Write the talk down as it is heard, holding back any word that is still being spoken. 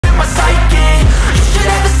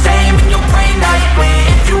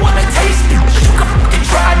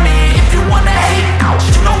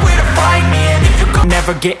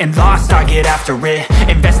never getting lost, I get after it.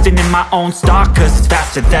 Investing in my own stock, cause it's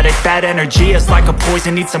fast synthetic. Bad energy is like a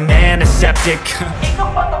poison, needs some antiseptic. Ain't no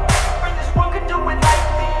motherfucker in this world could do it like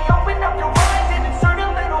me. Open up your eyes and insert a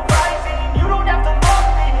little rising. You don't have to love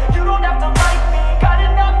me, you don't have to like me. Got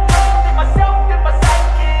enough love in myself and my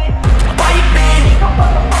psyche. Fight me. Ain't no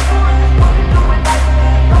motherfucker in this world could do it like me.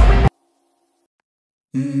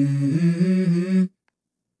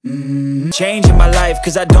 Changing my life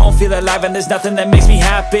cause I don't feel alive, and there's nothing that makes me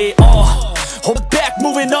happy. Hold back,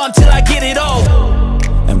 moving on till I get it all.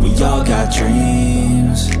 And we all got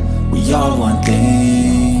dreams, we all want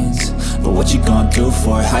things, but what you gonna do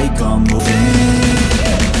for it? How you gonna move in?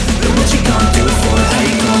 But what you gonna do for it? How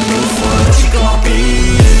you gonna move for it? What you gonna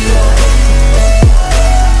be?